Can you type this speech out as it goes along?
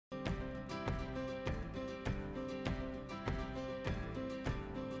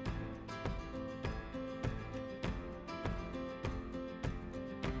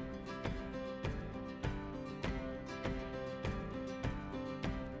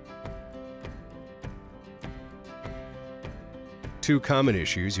Two common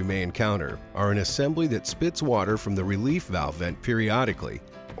issues you may encounter are an assembly that spits water from the relief valve vent periodically,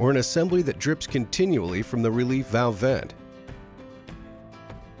 or an assembly that drips continually from the relief valve vent.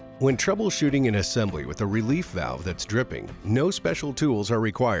 When troubleshooting an assembly with a relief valve that's dripping, no special tools are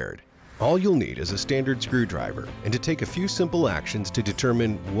required. All you'll need is a standard screwdriver and to take a few simple actions to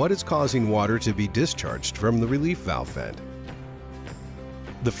determine what is causing water to be discharged from the relief valve vent.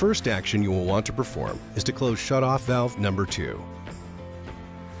 The first action you will want to perform is to close shutoff valve number 2.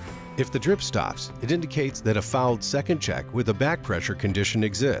 If the drip stops, it indicates that a fouled second check with a back pressure condition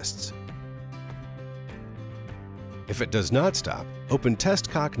exists. If it does not stop, open test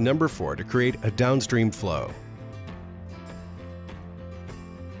cock number 4 to create a downstream flow.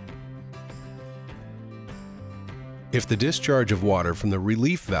 If the discharge of water from the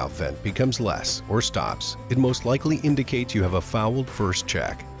relief valve vent becomes less or stops, it most likely indicates you have a fouled first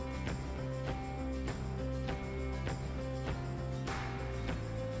check.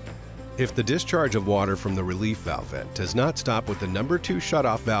 If the discharge of water from the relief valve vent does not stop with the number 2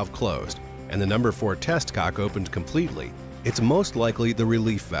 shutoff valve closed and the number 4 test cock opened completely, it's most likely the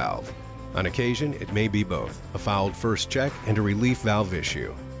relief valve. On occasion, it may be both, a fouled first check and a relief valve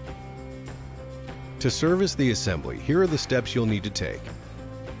issue. To service the assembly, here are the steps you'll need to take.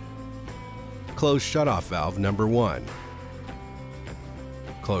 Close shutoff valve number 1.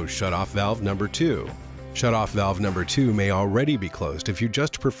 Close shutoff valve number 2. Shutoff valve number 2 may already be closed if you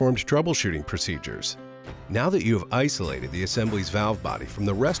just performed troubleshooting procedures. Now that you have isolated the assembly's valve body from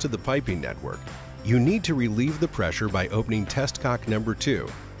the rest of the piping network, you need to relieve the pressure by opening test cock number 2,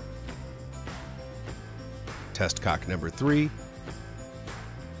 test cock number 3,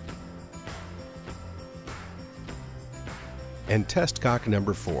 and test cock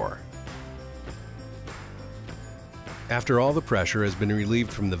number 4. After all the pressure has been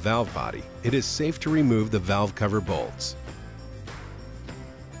relieved from the valve body, it is safe to remove the valve cover bolts.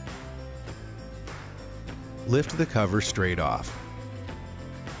 Lift the cover straight off.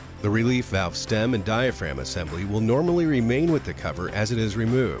 The relief valve stem and diaphragm assembly will normally remain with the cover as it is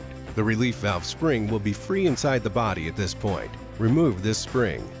removed. The relief valve spring will be free inside the body at this point. Remove this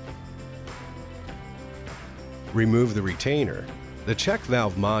spring. Remove the retainer. The check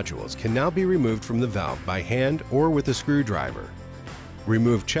valve modules can now be removed from the valve by hand or with a screwdriver.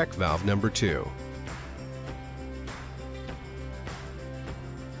 Remove check valve number 2.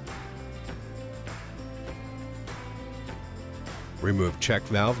 Remove check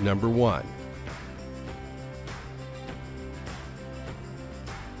valve number 1.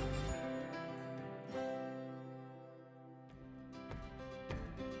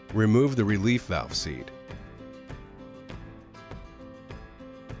 Remove the relief valve seat.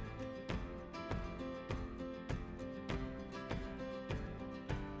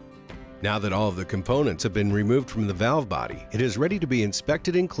 Now that all of the components have been removed from the valve body, it is ready to be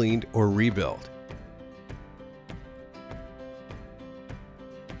inspected and cleaned or rebuilt.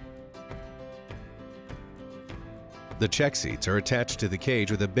 The check seats are attached to the cage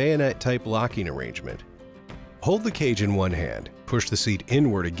with a bayonet-type locking arrangement. Hold the cage in one hand, push the seat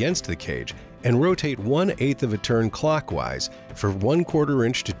inward against the cage, and rotate 1/8 of a turn clockwise for 1/4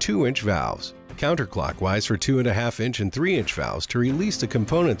 inch to 2 inch valves. Counterclockwise for 2.5 inch and 3 inch valves to release the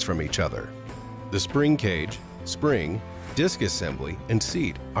components from each other. The spring cage, spring, disc assembly, and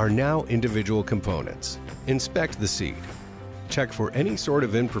seat are now individual components. Inspect the seat. Check for any sort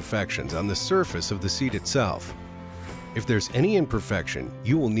of imperfections on the surface of the seat itself. If there's any imperfection,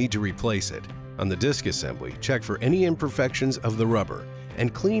 you will need to replace it. On the disc assembly, check for any imperfections of the rubber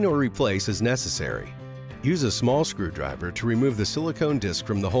and clean or replace as necessary. Use a small screwdriver to remove the silicone disc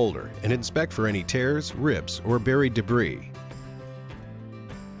from the holder and inspect for any tears, rips, or buried debris.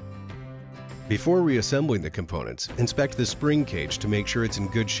 Before reassembling the components, inspect the spring cage to make sure it's in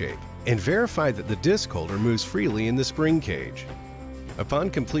good shape and verify that the disc holder moves freely in the spring cage. Upon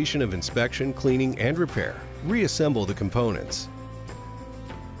completion of inspection, cleaning, and repair, reassemble the components.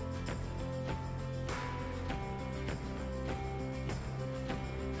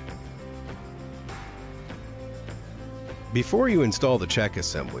 Before you install the check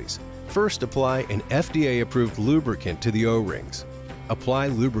assemblies, first apply an FDA-approved lubricant to the O-rings. Apply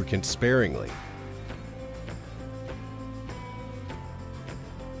lubricant sparingly.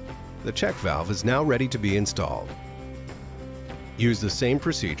 The check valve is now ready to be installed. Use the same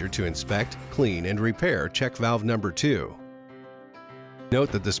procedure to inspect, clean, and repair check valve number 2.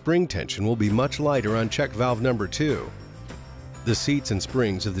 Note that the spring tension will be much lighter on check valve number 2. The seats and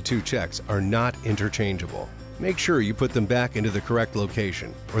springs of the two checks are not interchangeable. Make sure you put them back into the correct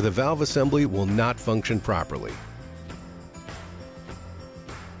location, or the valve assembly will not function properly.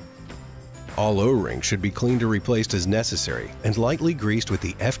 All O-rings should be cleaned or replaced as necessary and lightly greased with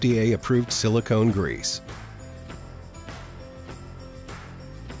the FDA-approved silicone grease.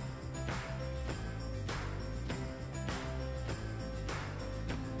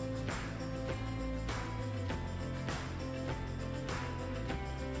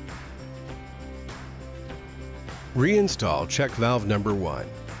 Reinstall check valve number 1.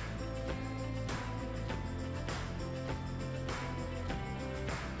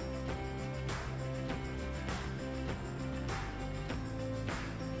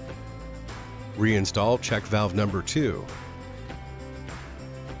 Reinstall check valve number 2.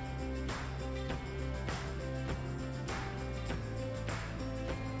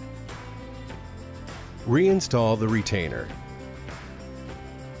 Reinstall the retainer.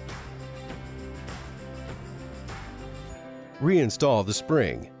 Reinstall the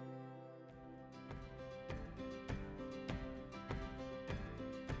spring.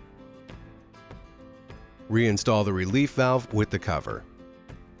 Reinstall the relief valve with the cover.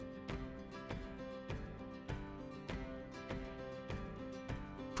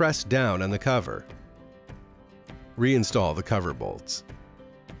 Press down on the cover. Reinstall the cover bolts.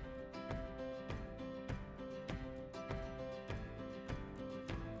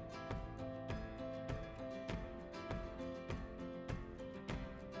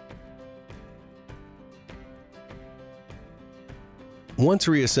 Once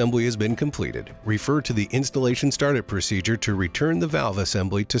reassembly has been completed, refer to the installation startup procedure to return the valve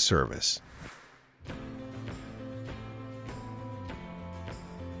assembly to service.